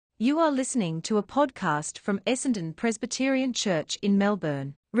You are listening to a podcast from Essendon Presbyterian Church in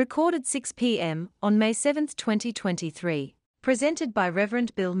Melbourne, recorded 6 p.m. on May 7, 2023, presented by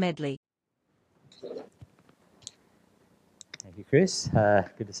Reverend Bill Medley. Thank you, Chris.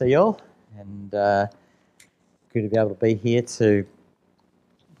 Good to see you all, and good to be able to be here to look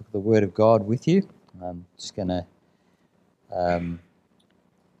at the Word of God with you. I'm just going to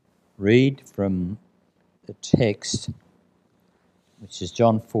read from the text, which is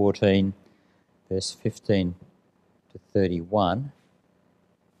John 14, verse 15 to 31.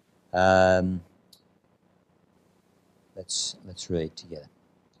 Let's read together.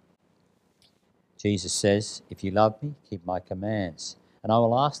 Jesus says, "If you love me, keep my commands, and I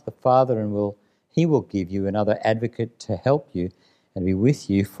will ask the Father, and he will give you another advocate to help you and be with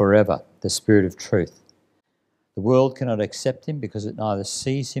you forever, the Spirit of truth. The world cannot accept him because it neither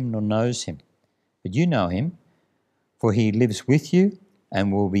sees him nor knows him. But you know him, for he lives with you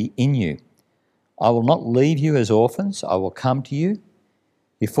and will be in you. I will not leave you as orphans, I will come to you.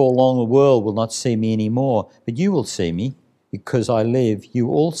 Before long the world will not see me any more, but you will see me. Because I live, you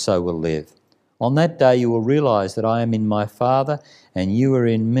also will live. On that day you will realise that I am in my Father, and you are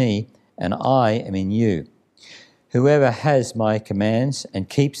in me, and I am in you. Whoever has my commands and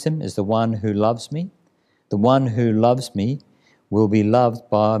keeps them is the one who loves me. The one who loves me will be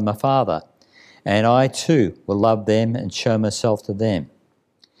loved by my Father, and I too will love them and show myself to them."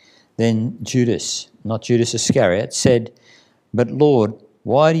 Then Judas, not Judas Iscariot, said, "But Lord,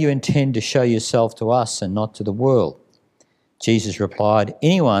 why do you intend to show yourself to us and not to the world?" Jesus replied,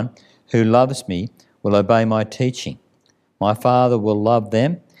 "Anyone who loves me will obey my teaching. My Father will love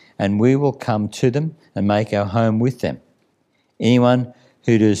them, and we will come to them and make our home with them. Anyone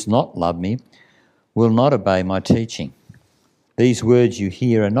who does not love me will not obey my teaching. These words you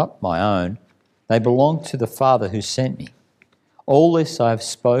hear are not my own. They belong to the Father who sent me. All this I have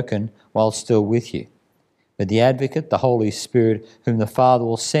spoken while still with you. But the Advocate, the Holy Spirit, whom the Father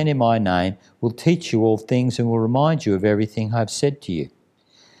will send in my name, will teach you all things and will remind you of everything I have said to you.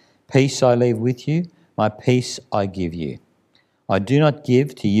 Peace I leave with you, my peace I give you. I do not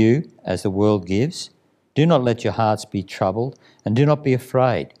give to you as the world gives. Do not let your hearts be troubled, and do not be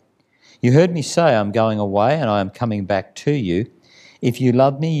afraid. You heard me say I am going away and I am coming back to you. If you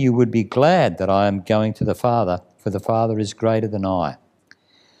loved me, you would be glad that I am going to the Father, for the Father is greater than I.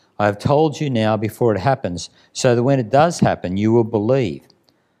 I have told you now before it happens, so that when it does happen, you will believe.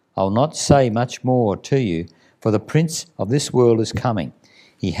 I will not say much more to you, for the Prince of this world is coming.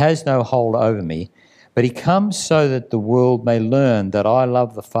 He has no hold over me, but he comes so that the world may learn that I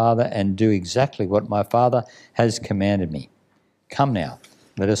love the Father and do exactly what my Father has commanded me. Come now,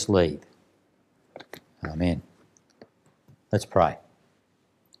 let us leave." Amen. Let's pray.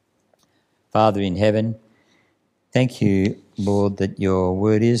 Father in heaven, thank you, Lord, that your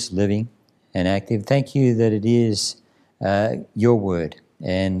word is living and active. Thank you that it is your word.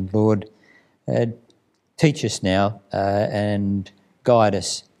 And Lord, teach us now and guide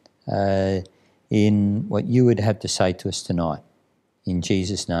us in what you would have to say to us tonight. In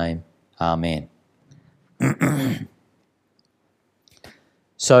Jesus' name, amen.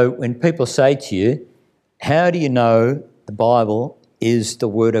 So when people say to you, "How do you know the Bible is the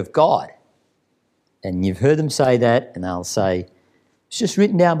Word of God?" And you've heard them say that, and they'll say, "It's just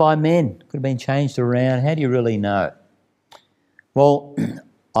written down by men. Could have been changed around. How do you really know?" Well,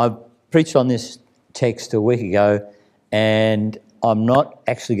 I preached on this text a week ago, and I'm not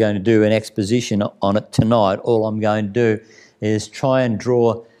actually going to do an exposition on it tonight. All I'm going to do is try and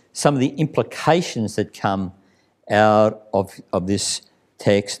draw some of the implications that come out of this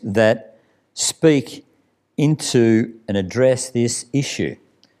text that speak into and address this issue.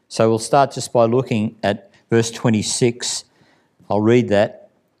 So we'll start just by looking at verse 26. I'll read that.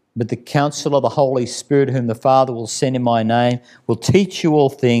 "But the counsel of the Holy Spirit, whom the Father will send in my name, will teach you all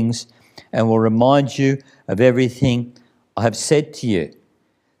things and will remind you of everything I have said to you."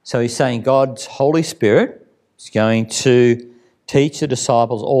 So he's saying God's Holy Spirit is going to teach the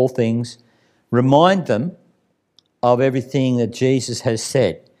disciples all things, remind them of everything that Jesus has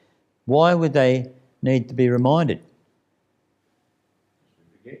said. Why would they need to be reminded?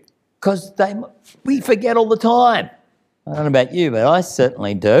 Because we forget all the time. I don't know about you, but I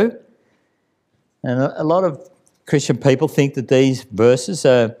certainly do. And a lot of Christian people think that these verses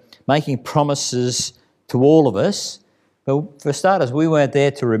are making promises to all of us. But for starters, we weren't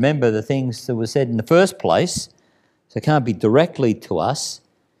there to remember the things that were said in the first place, so it can't be directly to us.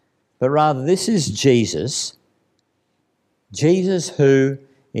 But rather, this is Jesus. Jesus who,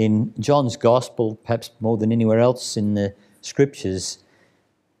 in John's Gospel, perhaps more than anywhere else in the Scriptures,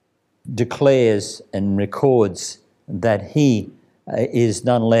 declares and records that he is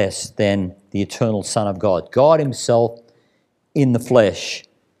none less than the eternal Son of God, God himself in the flesh.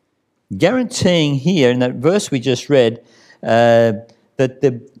 Guaranteeing here in that verse we just read that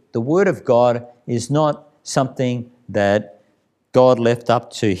the Word of God is not something that God left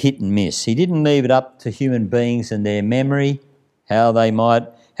up to hit and miss. He didn't leave it up to human beings and their memory, how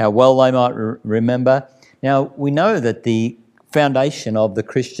well they might remember. Now, we know that the foundation of the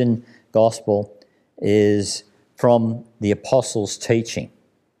Christian gospel is from the apostles' teaching.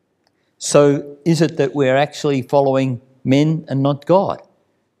 So is it that we're actually following men and not God?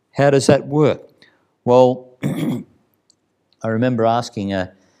 How does that work? Well, I remember asking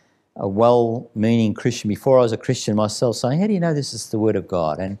a well-meaning Christian before I was a Christian myself, saying, how do you know this is the Word of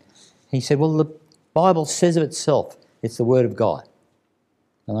God? And he said, well, the Bible says of itself, it's the Word of God.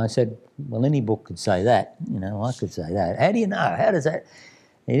 And I said, well, any book could say that. I could say that. How do you know? How does that?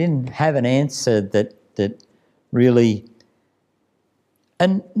 He didn't have an answer that really,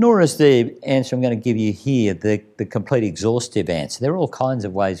 and nor is the answer I'm going to give you here the complete exhaustive answer. There are all kinds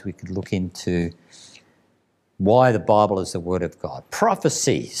of ways we could look into why the Bible is the Word of God.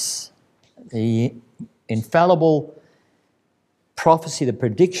 Prophecies, the infallible prophecy, the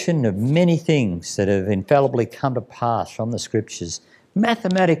prediction of many things that have infallibly come to pass from the Scriptures.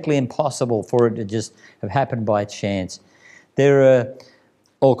 Mathematically impossible for it to just have happened by chance. There are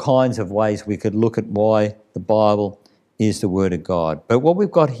all kinds of ways we could look at why the Bible is the Word of God. But what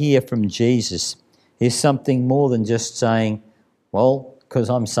we've got here from Jesus is something more than just saying, well, because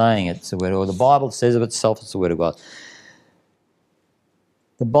I'm saying it's the Word, or the Bible says of itself it's the Word of God.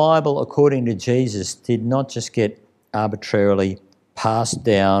 The Bible, according to Jesus, did not just get arbitrarily passed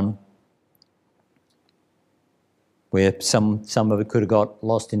down where some of it could have got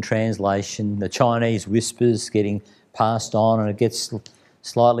lost in translation, the Chinese whispers getting passed on, and it gets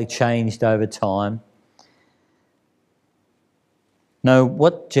slightly changed over time. No,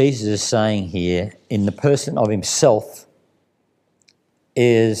 what Jesus is saying here in the person of himself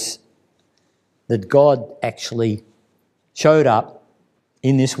is that God actually showed up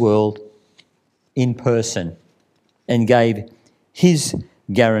in this world in person and gave his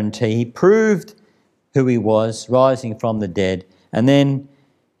guarantee. He proved who he was, rising from the dead, and then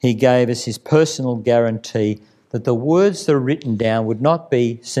he gave us his personal guarantee that the words that are written down would not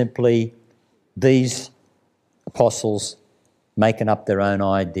be simply these apostles making up their own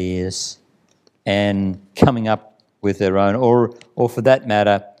ideas and coming up with their own, or for that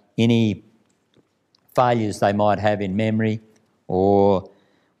matter, any failures they might have in memory or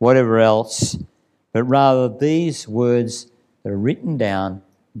whatever else, but rather these words that are written down,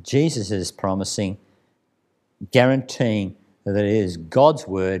 Jesus is promising, guaranteeing that it is God's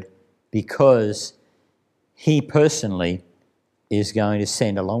word, because he personally is going to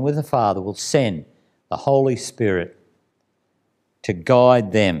send, along with the Father, will send the Holy Spirit to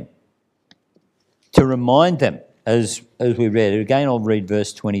guide them, to remind them, as we read. Again, I'll read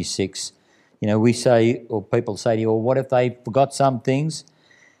verse 26. We say, or people say to you, well, what if they forgot some things?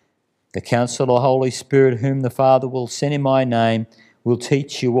 The Counselor, Holy Spirit, whom the Father will send in my name, will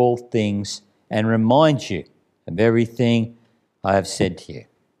teach you all things and remind you of everything I have said to you.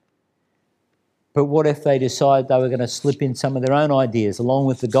 But what if they decide they were going to slip in some of their own ideas along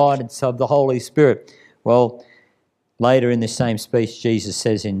with the guidance of the Holy Spirit? Well, later in this same speech, Jesus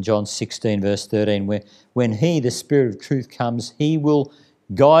says in John 16, verse 13, when he, the Spirit of truth, comes, he will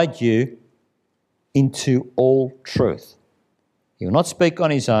guide you into all truth. He will not speak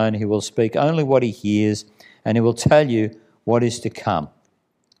on his own. He will speak only what he hears, and he will tell you what is to come.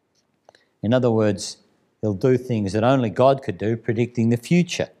 In other words, he'll do things that only God could do, predicting the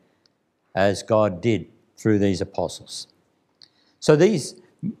future, as God did through these apostles. So these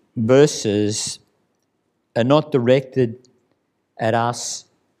verses are not directed at us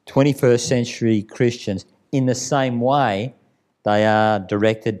 21st century Christians in the same way they are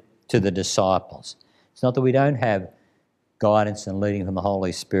directed to the disciples. It's not that we don't have guidance and leading from the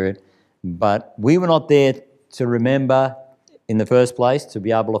Holy Spirit, but we were not there to remember in the first place, to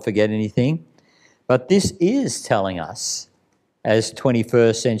be able to forget anything. But this is telling us, as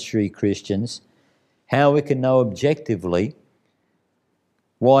 21st century Christians, how we can know objectively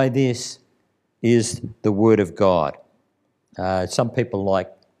why this is the Word of God. Some people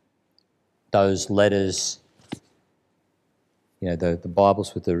like those letters, the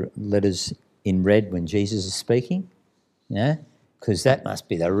Bibles with the letters in red when Jesus is speaking, because that must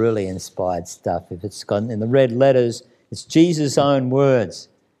be the really inspired stuff. If it's got in the red letters, it's Jesus' own words,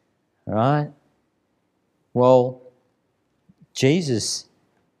 all right? Well, Jesus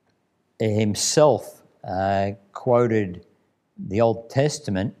himself quoted the Old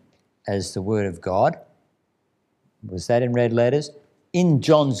Testament as the Word of God, Was that in red letters? In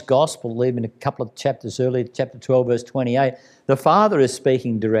John's Gospel, even a couple of chapters earlier, chapter 12, verse 28, the Father is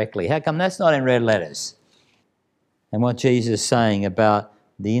speaking directly. How come that's not in red letters? And what Jesus is saying about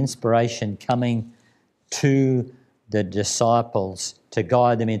the inspiration coming to the disciples to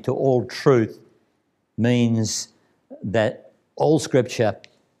guide them into all truth means that all Scripture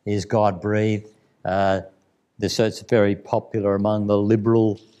is God-breathed. So it's very popular among the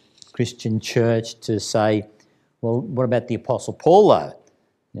liberal Christian church to say, well, what about the Apostle Paul, though?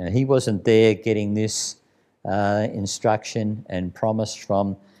 You know, he wasn't there getting this instruction and promise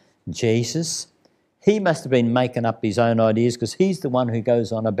from Jesus. He must have been making up his own ideas, because he's the one who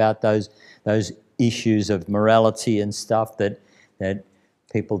goes on about those issues of morality and stuff that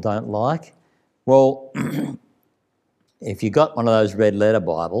people don't like. Well, if you got one of those red letter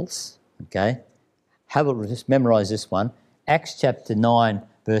Bibles, okay, just memorise this one. Acts chapter 9,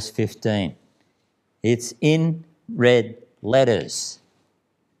 verse 15. It's in red letters.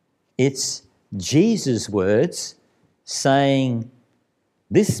 It's Jesus' words saying,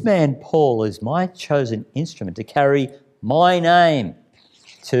 "This man Paul is my chosen instrument to carry my name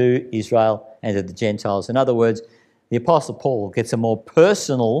to Israel and to the Gentiles." In other words, the Apostle Paul gets a more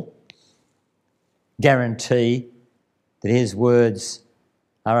personal guarantee that his words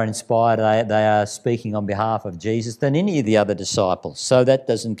are inspired, they are speaking on behalf of Jesus, than any of the other disciples. So that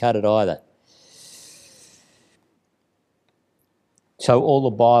doesn't cut it either. So all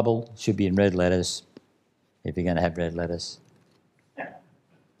the Bible should be in red letters, if you're going to have red letters.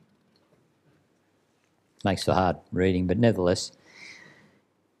 Makes for hard reading, but nevertheless.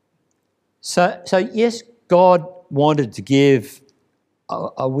 So yes, God wanted to give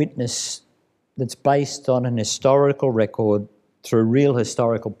a witness that's based on an historical record through real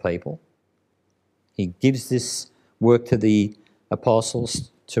historical people. He gives this work to the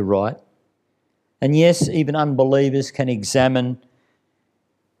apostles to write. And yes, even unbelievers can examine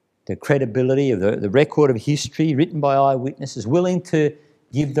the credibility of the record of history written by eyewitnesses, willing to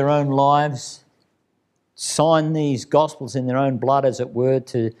give their own lives, sign these Gospels in their own blood, as it were,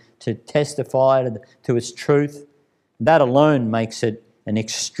 to testify to its truth. That alone makes it an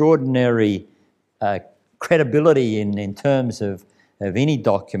extraordinary credibility in terms of any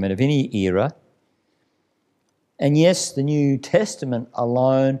document, of any era. And yes, the New Testament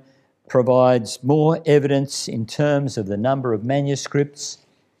alone provides more evidence in terms of the number of manuscripts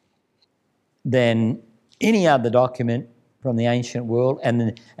than any other document from the ancient world,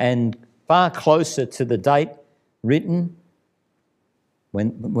 and far closer to the date written,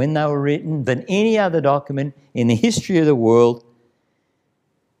 when they were written, than any other document in the history of the world.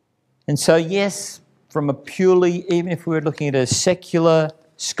 And so yes, from a purely, even if we were looking at a secular,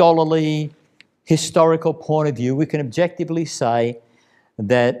 scholarly, historical point of view, we can objectively say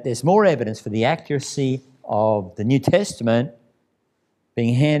that there's more evidence for the accuracy of the New Testament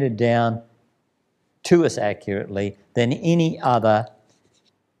being handed down to us accurately than any other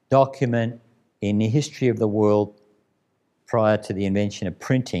document in the history of the world prior to the invention of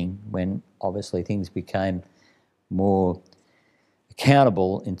printing, when obviously things became more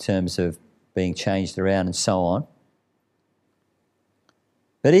accountable in terms of being changed around and so on.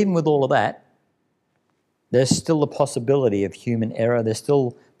 But even with all of that, there's still the possibility of human error. There's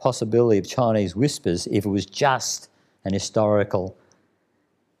still possibility of Chinese whispers if it was just an historical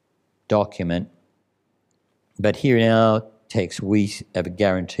document. But here in our text, we have a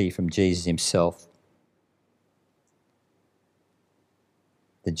guarantee from Jesus himself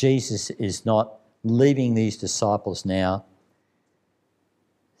that Jesus is not leaving these disciples now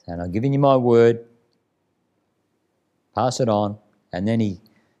saying, "I've given you my word, pass it on," and then he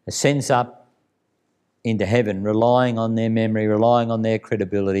ascends up into heaven, relying on their memory, relying on their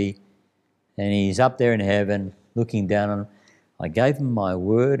credibility, and he's up there in heaven looking down on them. "I gave them my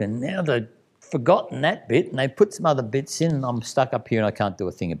word, and now they've forgotten that bit, and they put some other bits in, and I'm stuck up here and I can't do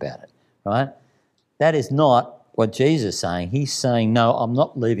a thing about it," right? That is not what Jesus is saying. He's saying, no, I'm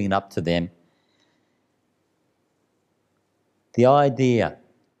not leaving it up to them. The idea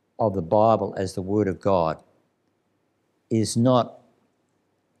of the Bible as the Word of God is not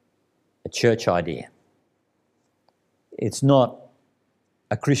a church idea. It's not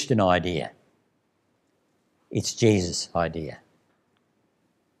a Christian idea. It's Jesus' idea.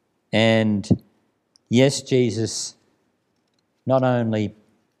 And yes, Jesus not only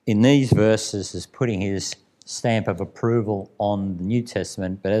in these verses is putting his stamp of approval on the New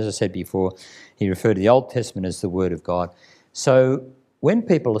Testament, but as I said before, he referred to the Old Testament as the Word of God. So when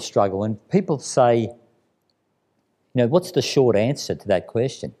people struggle, when people say, what's the short answer to that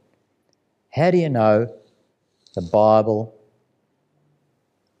question? How do you know the Bible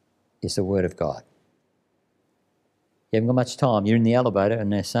is the Word of God? You haven't got much time. You're in the elevator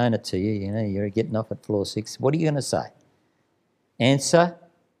and they're saying it to you. You know, you're getting off at floor 6. What are you going to say? Answer,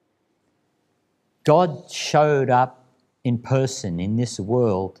 God showed up in person in this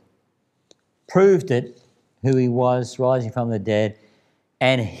world, proved it, who he was, rising from the dead,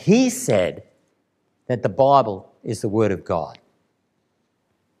 and he said that the Bible is the Word of God.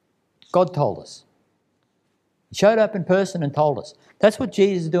 God told us. He showed up in person and told us. That's what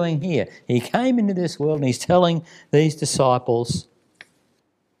Jesus is doing here. He came into this world and he's telling these disciples,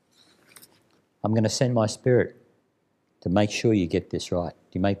 I'm going to send my Spirit to make sure you get this right,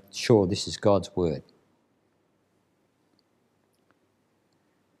 to make sure this is God's Word.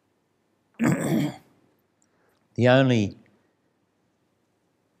 The only,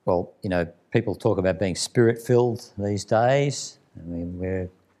 well, you know, people talk about being Spirit-filled these days. I mean,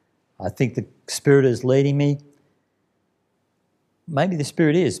 I think the Spirit is leading me. Maybe the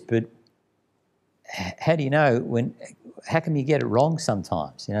Spirit is, but how do you know how can you get it wrong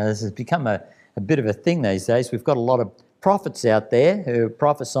sometimes? You know, this has become a bit of a thing these days. We've got a lot of prophets out there who are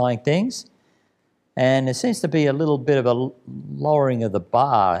prophesying things, and there seems to be a little bit of a lowering of the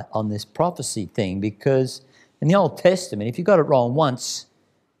bar on this prophecy thing, because in the Old Testament, if you got it wrong once,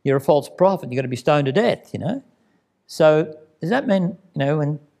 you're a false prophet, you've got to be stoned to death, you know. So does that mean, you know,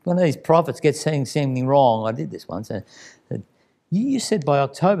 when one of these prophets gets saying something wrong, I did this once, you said by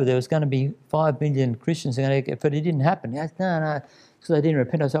October there was going to be 5 million Christians, but it didn't happen. No, because they didn't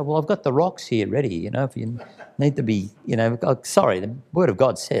repent. I said, well, I've got the rocks here ready, you know, if you need to be, you know, sorry, the Word of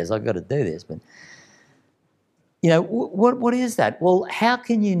God says I've got to do this, but, you know, what is that? Well, how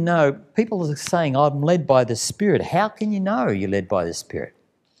can you know? People are saying, I'm led by the Spirit. How can you know you're led by the Spirit?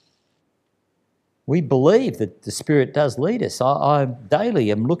 We believe that the Spirit does lead us. I daily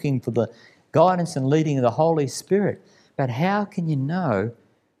am looking for the guidance and leading of the Holy Spirit. But how can you know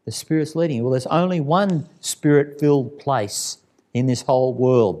the Spirit's leading you? Well, there's only one Spirit-filled place in this whole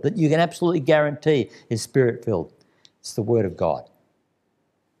world that you can absolutely guarantee is Spirit-filled. It's the Word of God.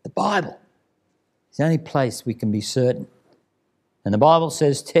 The Bible. It's the only place we can be certain. And the Bible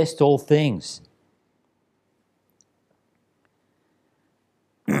says, test all things.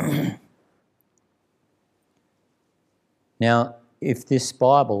 Now, if this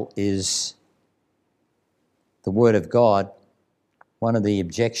Bible is the Word of God, one of the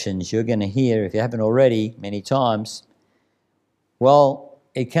objections you're going to hear, if you haven't already many times, well,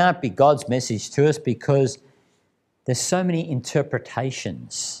 it can't be God's message to us because there's so many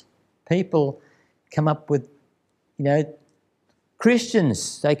interpretations. People come up with, you know,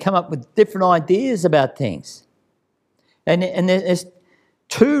 Christians, they come up with different ideas about things. And there's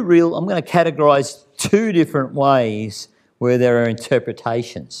I'm going to categorise 2 different ways where there are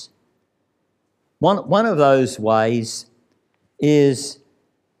interpretations. One of those ways is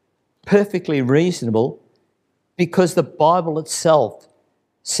perfectly reasonable because the Bible itself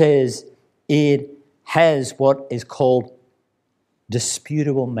says it has what is called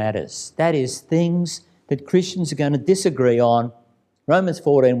disputable matters. That is, things that Christians are going to disagree on. Romans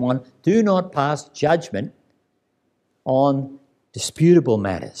 14:1, do not pass judgment on disputable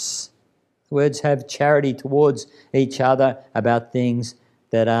matters. Words have charity towards each other about things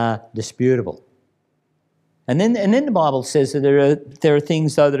that are disputable. And then the Bible says that there are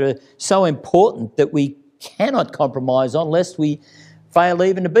things, though, that are so important that we cannot compromise on lest we fail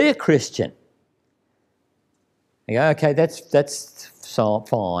even to be a Christian. You go, okay, that's so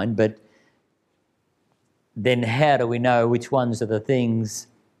fine, but then how do we know which ones are the things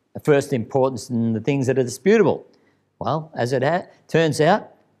of first importance and the things that are disputable? Well, as it turns out,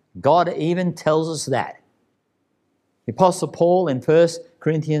 God even tells us that. The Apostle Paul in 1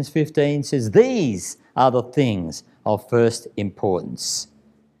 Corinthians 15 says, these are the things of first importance.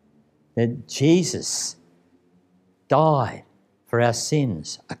 That Jesus died for our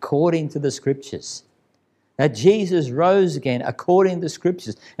sins according to the Scriptures. That Jesus rose again according to the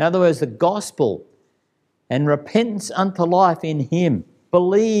Scriptures. In other words, the gospel and repentance unto life in Him.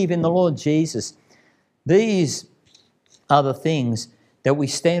 Believe in the Lord Jesus. These are the things that we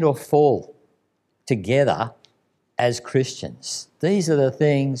stand or fall together as Christians. These are the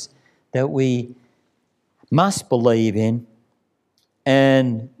things that we must believe in,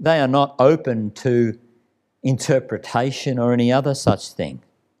 and they are not open to interpretation or any other such thing.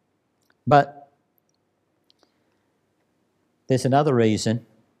 But there's another reason,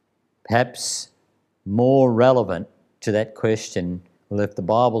 perhaps more relevant to that question. Well, if the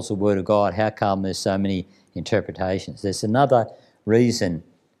Bible's the Word of God, how come there's so many interpretations? There's another reason,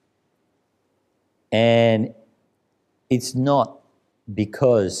 and it's not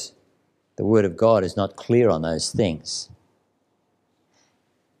because the Word of God is not clear on those things.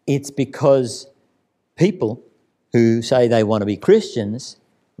 It's because people who say they want to be Christians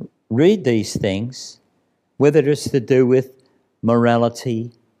read these things, whether it's to do with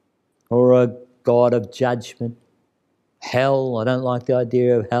morality or a God of judgment, hell, I don't like the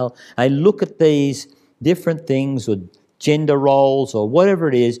idea of hell. They look at these different things, or gender roles or whatever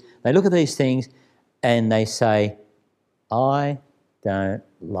it is, they look at these things and they say, I don't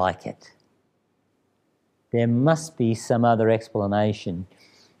like it. There must be some other explanation.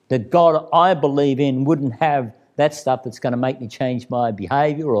 The God I believe in wouldn't have that stuff that's going to make me change my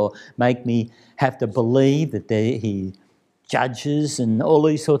behaviour or make me have to believe that he judges and all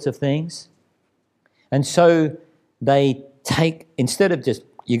these sorts of things. And so they take, instead of just,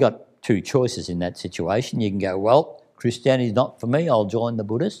 you got two choices in that situation. You can go, well, Christianity's not for me, I'll join the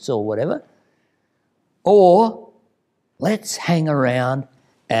Buddhists or whatever. Or let's hang around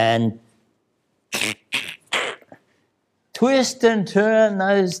and twist and turn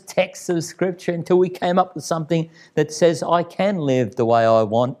those texts of Scripture until we came up with something that says I can live the way I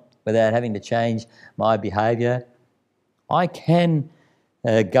want without having to change my behaviour. I can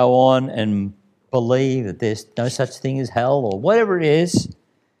go on and believe that there's no such thing as hell or whatever it is.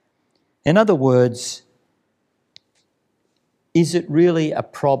 In other words, is it really a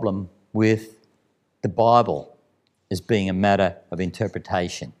problem with the Bible as being a matter of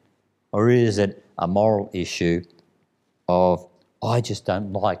interpretation? Or is it a moral issue of, I just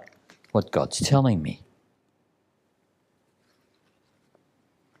don't like what God's telling me?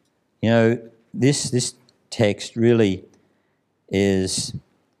 You know, this text really is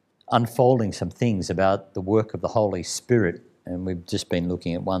unfolding some things about the work of the Holy Spirit, and we've just been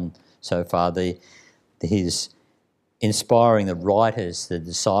looking at one so far, his inspiring the writers, the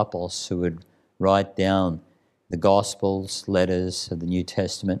disciples who would write down the Gospels, letters of the New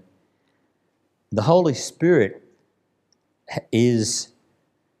Testament. The Holy Spirit is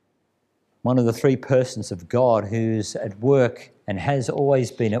one of the three persons of God who's at work and has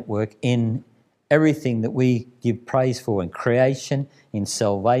always been at work in everything that we give praise for, in creation, in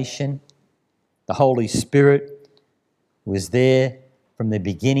salvation. The Holy Spirit was there from the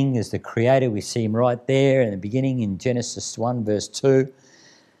beginning as the Creator. We see him right there in the beginning in Genesis 1 verse 2.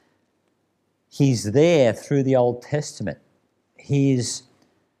 He's there through the Old Testament. He's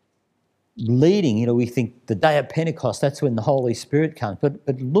leading, you know, we think the day of Pentecost, that's when the Holy Spirit comes.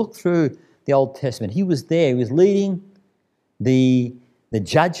 But look through the Old Testament. He was there. He was leading the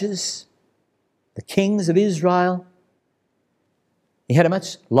judges, the kings of Israel. He had a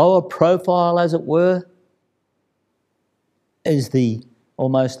much lower profile, as it were, as the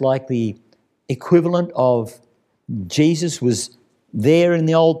almost like the equivalent of Jesus was there in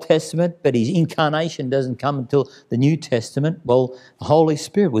the Old Testament, but his incarnation doesn't come until the New Testament. Well, the Holy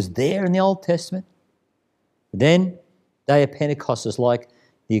Spirit was there in the Old Testament. Then, day of Pentecost is like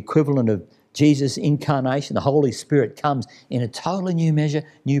the equivalent of Jesus' incarnation. The Holy Spirit comes in a totally new measure,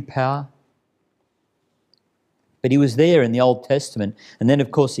 new power. But he was there in the Old Testament. And then,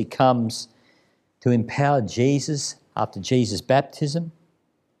 of course, he comes to empower Jesus after Jesus' baptism.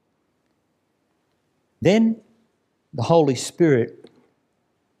 Then the Holy Spirit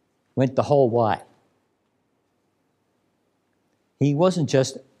went the whole way. He wasn't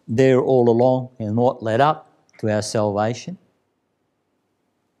just there all along in what led up to our salvation.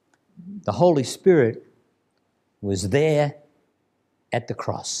 The Holy Spirit was there at the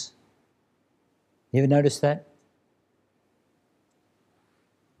cross. You ever notice that?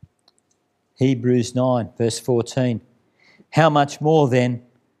 Hebrews 9 verse 14. How much more then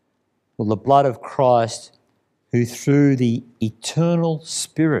will the blood of Christ, who through the eternal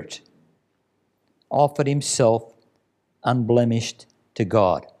Spirit offered himself unblemished to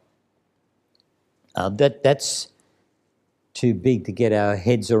God. That's too big to get our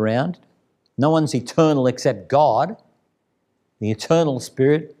heads around. No one's eternal except God, the eternal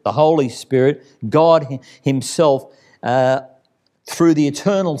Spirit, the Holy Spirit, God himself. Through the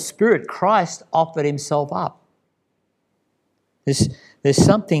eternal Spirit, Christ offered himself up. There's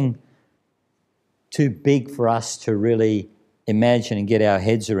something too big for us to really imagine and get our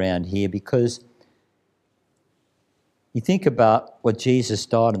heads around here, because you think about what Jesus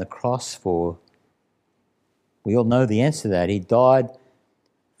died on the cross for. We all know the answer to that. He died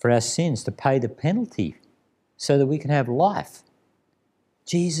for our sins to pay the penalty so that we can have life.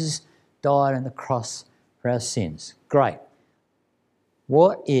 Jesus died on the cross for our sins. Great.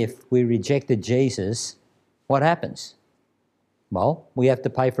 What if we rejected Jesus? What happens? Well, we have to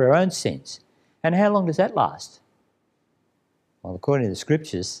pay for our own sins. And how long does that last? Well, according to the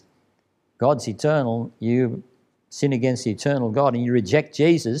Scriptures, God's eternal. You sin against the eternal God and you reject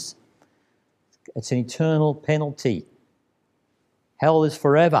Jesus, it's an eternal penalty. Hell is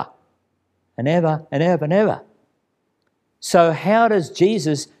forever and ever and ever and ever. So how does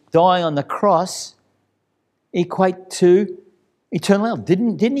Jesus dying on the cross equate to eternal hell?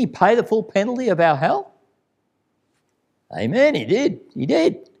 Didn't he pay the full penalty of our hell? Amen, he did. He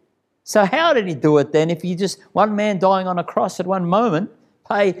did. So how did he do it then if you just, one man dying on a cross at one moment,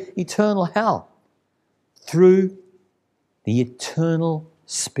 pay eternal hell? Through the eternal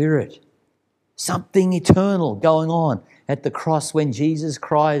Spirit. Something eternal going on at the cross when Jesus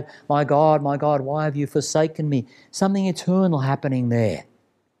cried, my God, why have you forsaken me? Something eternal happening there.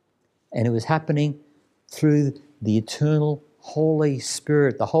 And it was happening through the eternal Holy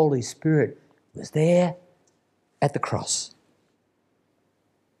Spirit. The Holy Spirit was there at the cross.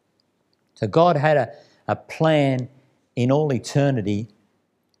 So God had a plan in all eternity.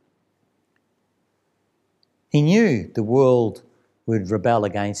 He knew the world would rebel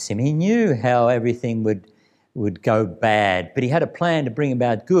against him. He knew how everything would go bad, but he had a plan to bring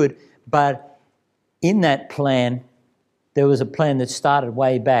about good. But in that plan, there was a plan that started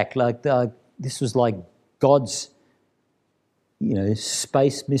way back. This was like God's,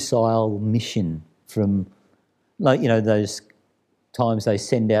 space missile mission from, those times they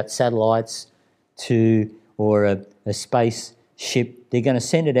send out satellites or a spaceship. They're going to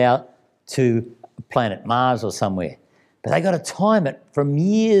send it out to planet Mars or somewhere. But they got to time it from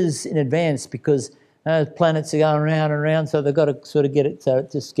years in advance because planets are going around and around, so they've got to sort of get it so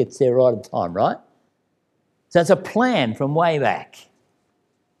it just gets there right on time, right? So it's a plan from way back.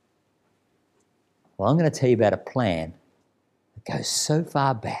 Well, I'm going to tell you about a plan that goes so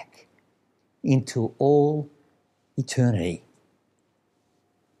far back into all eternity,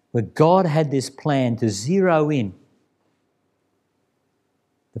 where God had this plan to zero in.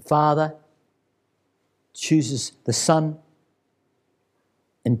 The Father chooses the Son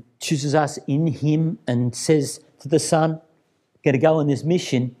and chooses us in him and says to the Son, going to go on this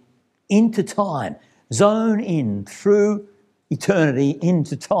mission into time, zone in through eternity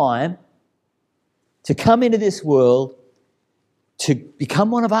into time, to come into this world, to become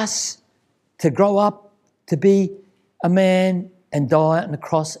one of us, to grow up, to be a man and die on the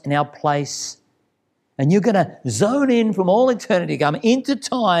cross in our place. And you're going to zone in from all eternity, come into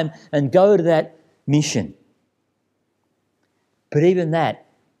time and go to that mission. But even that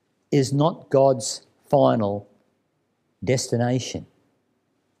is not God's final destination.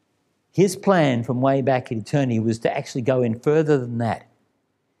 His plan from way back in eternity was to actually go in further than that.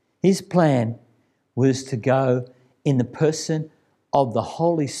 His plan was to go in the person of the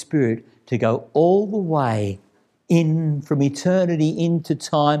Holy Spirit, to go all the way in from eternity into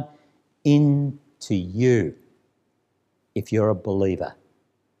time, into you. If you're a believer,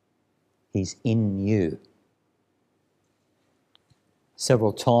 he's in you.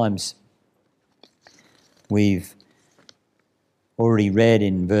 Several times we've already read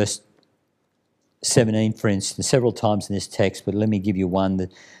in verse 17, for instance, several times in this text, but let me give you one.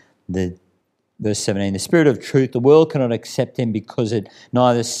 The verse 17, the Spirit of truth, the world cannot accept him because it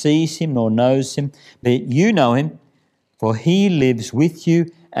neither sees him nor knows him, but you know him, for he lives with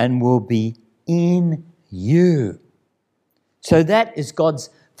you and will be in you. So that is God's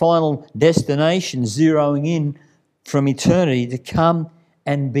final destination, zeroing in from eternity to come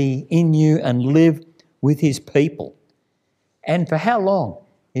and be in you and live with his people. And for how long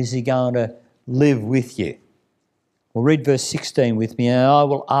is he going to live with you? Well, read verse 16 with me. And I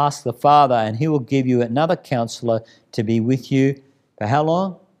will ask the Father, and he will give you another counselor to be with you. For how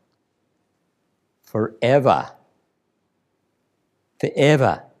long? Forever.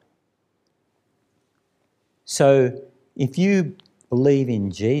 Forever. So if you believe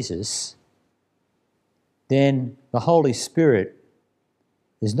in Jesus, then the Holy Spirit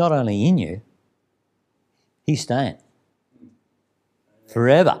is not only in you, he's staying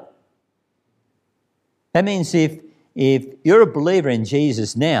forever. That means if you're a believer in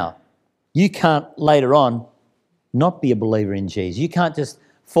Jesus now, you can't later on not be a believer in Jesus. You can't just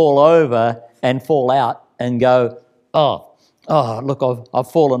fall over and fall out and go, oh, look,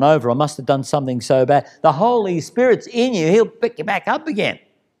 I've fallen over. I must have done something so bad. The Holy Spirit's in you. He'll pick you back up again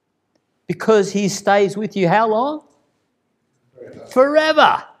because he stays with you how long?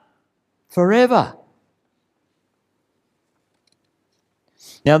 Forever. Forever.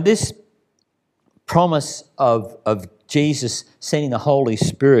 Now, this promise of Jesus sending the Holy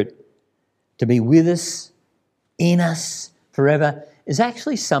Spirit to be with us, in us forever, is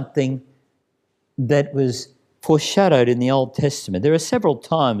actually something that was foreshadowed in the Old Testament. There are several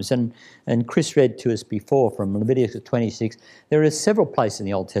times, and Chris read to us before from Leviticus 26, there are several places in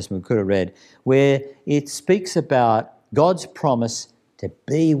the Old Testament we could have read where it speaks about God's promise to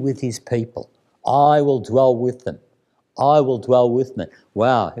be with his people. I will dwell with them. I will dwell with them.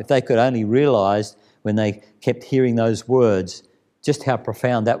 Wow, if they could only realise when they kept hearing those words, just how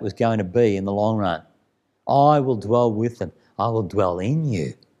profound that was going to be in the long run. I will dwell with them. I will dwell in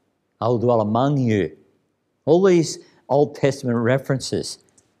you. I will dwell among you. All these Old Testament references,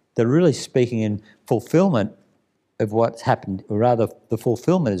 they're really speaking in fulfillment of what's happened, or rather the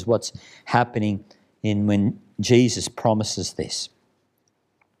fulfillment is what's happening in when Jesus promises this.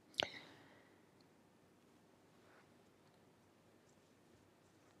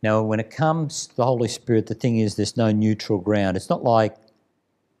 Now, when it comes to the Holy Spirit, the thing is there's no neutral ground. It's not like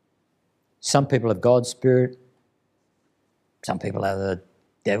some people have God's Spirit, some people have the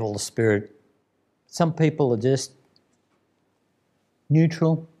devil's spirit, some people are just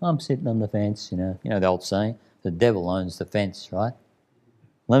neutral. I'm sitting on the fence, you know the old saying, the devil owns the fence, right?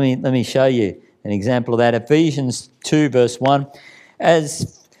 Let me show you an example of that. Ephesians 2 verse 1,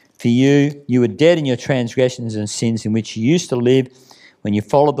 as for you, you were dead in your transgressions and sins in which you used to live when you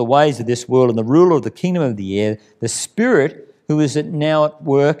followed the ways of this world and the ruler of the kingdom of the air, the spirit who is now at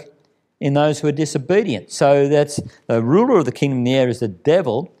work in those who are disobedient. So that's the ruler of the kingdom of the air is the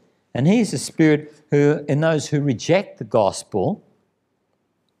devil, and he's the spirit who in those who reject the gospel.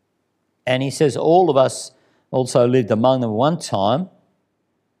 And he says all of us also lived among them one time.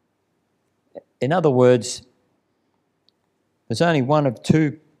 In other words, there's only one of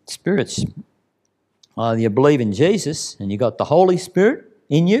two spirits. Either you believe in Jesus and you got the Holy Spirit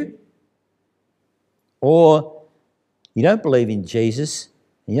in you, or you don't believe in Jesus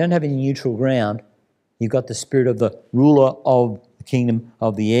and you don't have any neutral ground. You've got the spirit of the ruler of the kingdom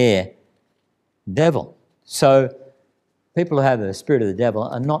of the air, devil. So people who have the spirit of the devil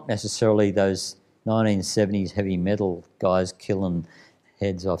are not necessarily those 1970s heavy metal guys killing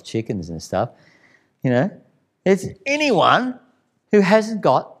heads off chickens and stuff. It's anyone who hasn't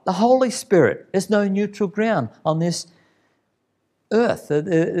got the Holy Spirit. There's no neutral ground on this earth.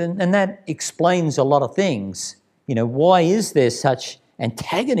 And that explains a lot of things. Why is there such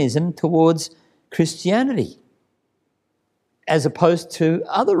antagonism towards Christianity as opposed to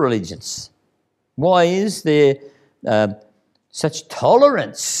other religions? Why is there such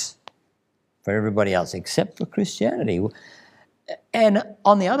tolerance for everybody else except for Christianity? And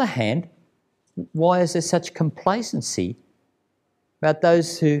on the other hand, why is there such complacency about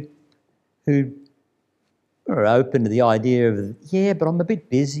those who are open to the idea of, but I'm a bit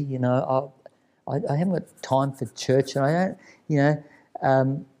busy, I haven't got time for church, and I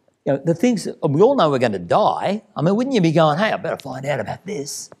don't, the things, we all know we're going to die. I mean, wouldn't you be going, hey, I better find out about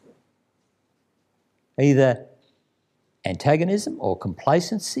this? Either antagonism or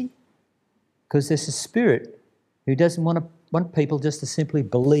complacency, because there's a spirit who doesn't want people just to simply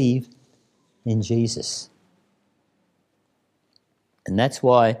believe in Jesus. And that's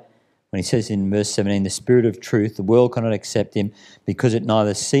why when he says in verse 17, the Spirit of truth, the world cannot accept him because it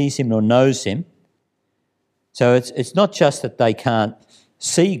neither sees him nor knows him. So it's not just that they can't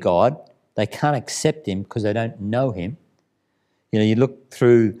see God, they can't accept him because they don't know him. You look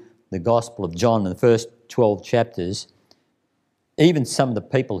through the Gospel of John in the first 12 chapters, even some of the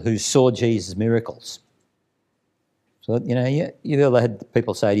people who saw Jesus' miracles. So, you've ever had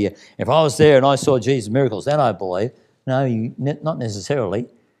people say to you, if I was there and I saw Jesus' miracles, then I believe. No, not necessarily.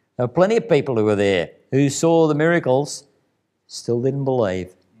 There were plenty of people who were there who saw the miracles, still didn't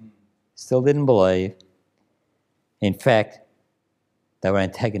believe. Still didn't believe. In fact, they were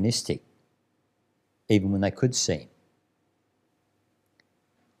antagonistic, even when they could see him.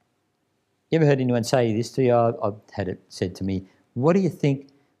 You ever heard anyone say this to you? I've had it said to me, what do you think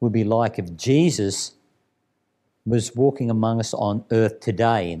would be like if Jesus was walking among us on earth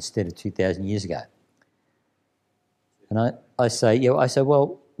today instead of 2,000 years ago? And I say,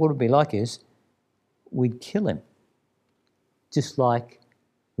 well, what it would be like is we'd kill him, just like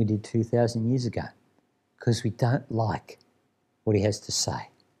we did 2,000 years ago, because we don't like what he has to say.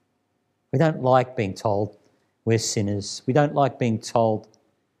 We don't like being told we're sinners. We don't like being told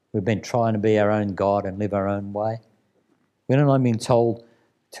we've been trying to be our own God and live our own way. We don't like being told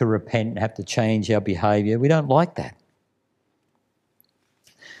to repent and have to change our behaviour. We don't like that.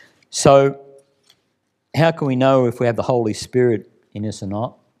 So how can we know if we have the Holy Spirit in us or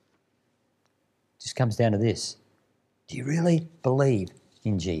not? It just comes down to this. Do you really believe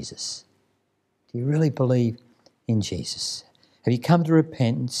in Jesus? Do you really believe in Jesus? Have you come to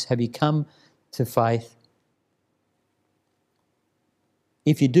repentance? Have you come to faith?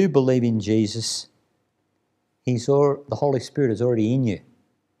 If you do believe in Jesus, the Holy Spirit is already in you.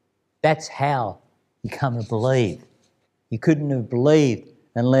 That's how you come to believe. You couldn't have believed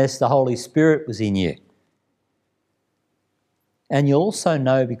unless the Holy Spirit was in you. And you'll also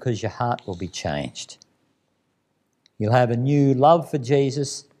know because your heart will be changed. You'll have a new love for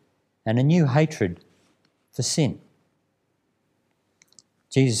Jesus and a new hatred for to sin.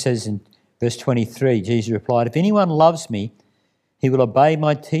 Jesus says in verse 23, Jesus replied, "If anyone loves me, he will obey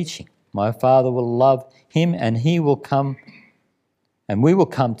my teaching. My Father will love him, and he will come, and we will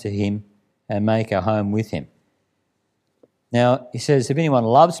come to him and make our home with him." Now, he says, if anyone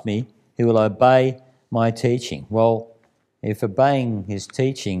loves me, he will obey my teaching. Well, if obeying his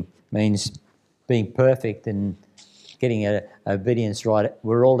teaching means being perfect and getting obedience right,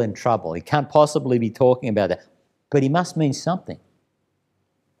 we're all in trouble. He can't possibly be talking about that. But he must mean something.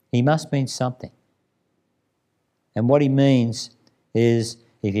 He must mean something. And what he means is,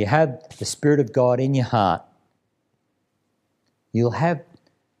 if you have the Spirit of God in your heart, you'll have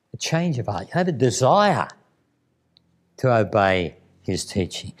a change of heart. You'll have a desire to obey his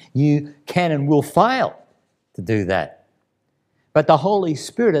teaching. You can and will fail to do that. But the Holy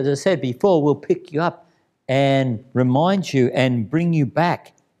Spirit, as I said before, will pick you up and remind you and bring you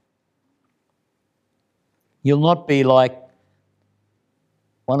back. You'll not be like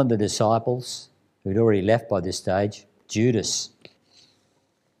one of the disciples who'd already left by this stage, Judas.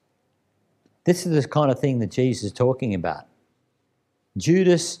 This is the kind of thing that Jesus is talking about.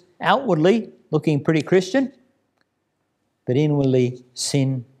 Judas, outwardly looking pretty Christian, but inwardly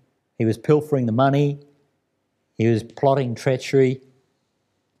sin. He was pilfering the money. He was plotting treachery.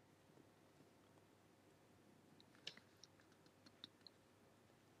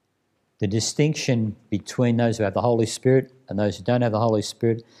 The distinction between those who have the Holy Spirit and those who don't have the Holy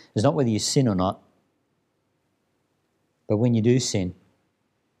Spirit is not whether you sin or not, but when you do sin,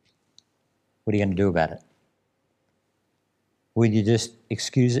 what are you going to do about it? Will you just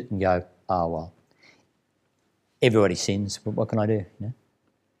excuse it and go, oh, well, everybody sins, but what can I do? You know?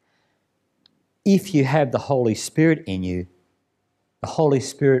 If you have the Holy Spirit in you, the Holy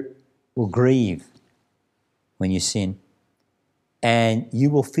Spirit will grieve when you sin, and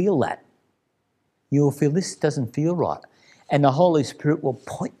you will feel that. You will feel this doesn't feel right. And the Holy Spirit will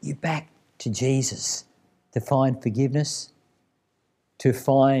point you back to Jesus to find forgiveness, to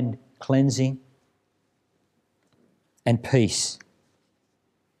find cleansing and peace.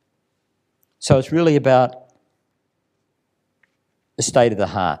 So it's really about the state of the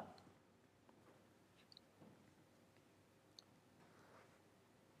heart.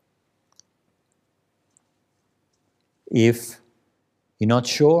 If you're not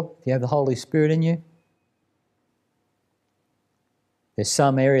sure if you have the Holy Spirit in you, there's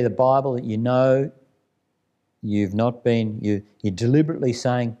some area of the Bible that you know you've not been, you're deliberately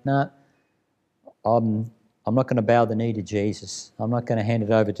saying, no, I'm not going to bow the knee to Jesus. I'm not going to hand it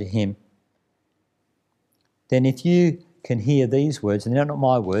over to him. Then if you can hear these words, and they're not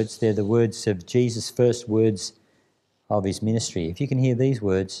my words, they're the words of Jesus' first words of his ministry. If you can hear these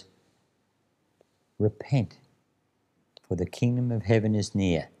words, repent, for the kingdom of heaven is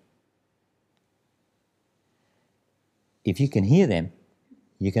near. If you can hear them,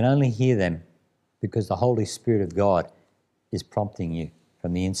 you can only hear them because the Holy Spirit of God is prompting you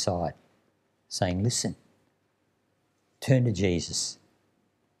from the inside, saying, listen, turn to Jesus.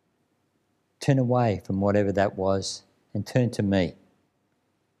 Turn away from whatever that was and turn to me.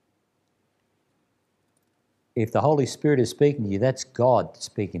 If the Holy Spirit is speaking to you, that's God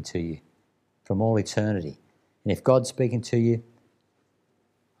speaking to you from all eternity. And if God's speaking to you,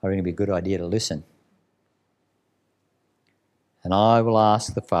 I think it'd be a good idea to listen. And I will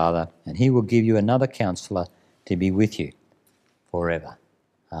ask the Father, and he will give you another counselor to be with you forever.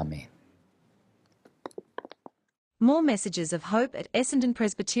 Amen. More messages of hope at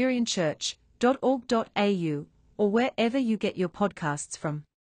essendonpresbyterianchurch.org.au or wherever you get your podcasts from.